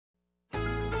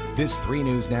This 3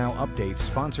 News Now update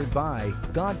sponsored by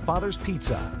Godfather's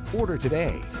Pizza. Order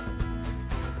today.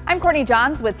 I'm Courtney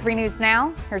Johns with 3 News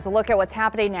Now. Here's a look at what's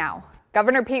happening now.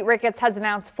 Governor Pete Ricketts has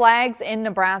announced flags in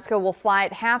Nebraska will fly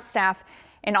at half-staff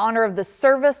in honor of the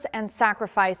service and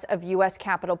sacrifice of U.S.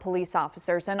 Capitol Police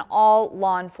officers and all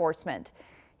law enforcement.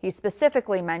 He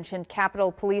specifically mentioned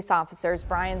Capitol Police officers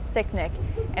Brian Sicknick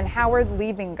and Howard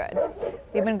Liebengood.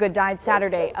 Liebengood died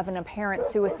Saturday of an apparent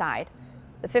suicide.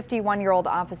 The 51-year-old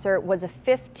officer was a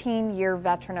 15-year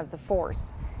veteran of the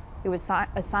force. He was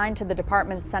assigned to the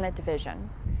department's Senate Division.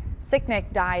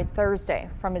 Sicknick died Thursday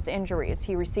from his injuries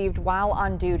he received while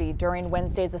on duty during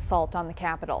Wednesday's assault on the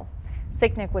Capitol.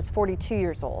 Sicknick was 42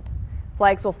 years old.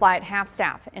 Flags will fly at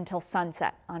half-staff until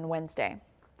sunset on Wednesday.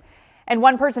 And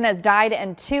one person has died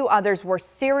and 2 others were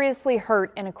seriously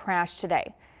hurt in a crash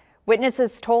today.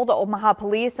 Witnesses told Omaha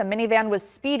police a minivan was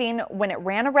speeding when it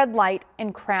ran a red light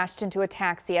and crashed into a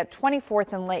taxi at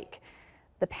 24th and Lake.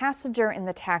 The passenger in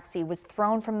the taxi was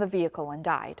thrown from the vehicle and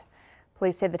died.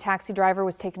 Police say the taxi driver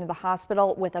was taken to the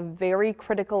hospital with a very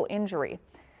critical injury.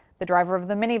 The driver of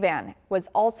the minivan was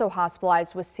also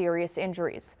hospitalized with serious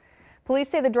injuries. Police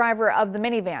say the driver of the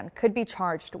minivan could be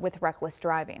charged with reckless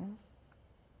driving.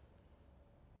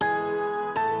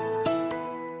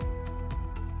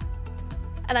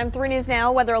 And I'm 3 News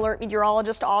Now Weather Alert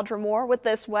meteorologist Audra Moore with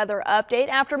this weather update.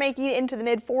 After making it into the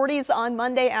mid-40s on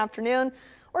Monday afternoon,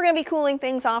 we're going to be cooling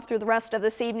things off through the rest of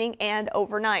this evening and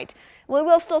overnight. We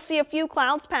will still see a few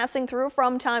clouds passing through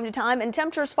from time to time and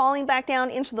temperatures falling back down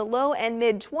into the low and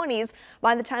mid-20s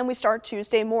by the time we start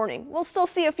Tuesday morning. We'll still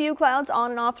see a few clouds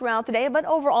on and off throughout the day, but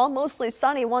overall mostly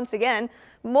sunny once again.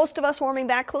 Most of us warming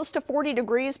back close to 40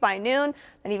 degrees by noon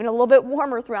and even a little bit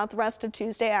warmer throughout the rest of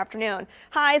Tuesday afternoon.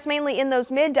 Highs mainly in those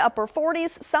mid to upper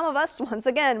 40s. Some of us once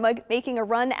again making a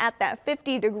run at that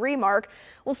 50-degree mark.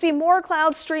 We'll see more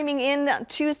clouds streaming in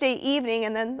Tuesday evening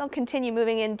and then they'll continue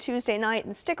moving in Tuesday night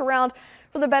and stick around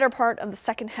for the better part of the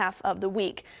second half of the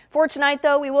week. For tonight,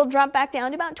 though, we will drop back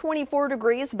down to about 24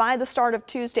 degrees by the start of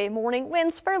Tuesday morning.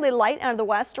 Winds fairly light out of the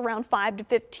west, around 5 to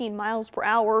 15 miles per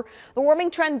hour. The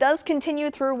warming trend does continue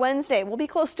through Wednesday. We'll be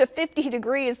close to 50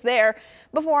 degrees there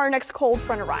before our next cold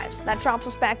front arrives. That drops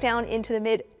us back down into the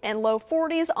mid and low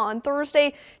 40s on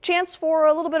Thursday. Chance for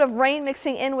a little bit of rain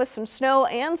mixing in with some snow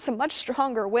and some much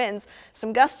stronger winds.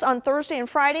 Some gusts on Thursday and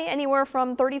Friday, anywhere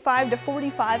from 35 to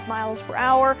 45 miles per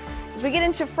hour. As we get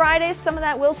into Friday, some of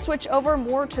that will switch over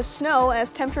more to snow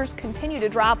as temperatures continue to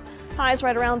drop. Highs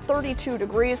right around 32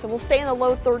 degrees, and we'll stay in the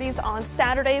low 30s on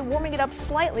Saturday, warming it up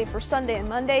slightly for Sunday and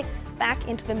Monday, back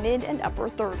into the mid and upper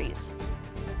 30s.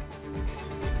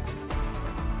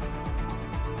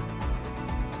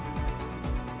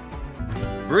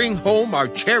 Bring home our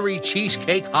cherry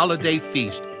cheesecake holiday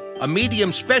feast, a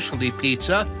medium specialty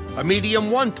pizza, a medium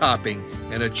one topping,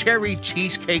 and a cherry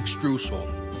cheesecake streusel.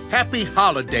 Happy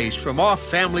holidays from our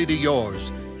family to yours.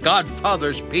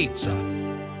 Godfather's Pizza.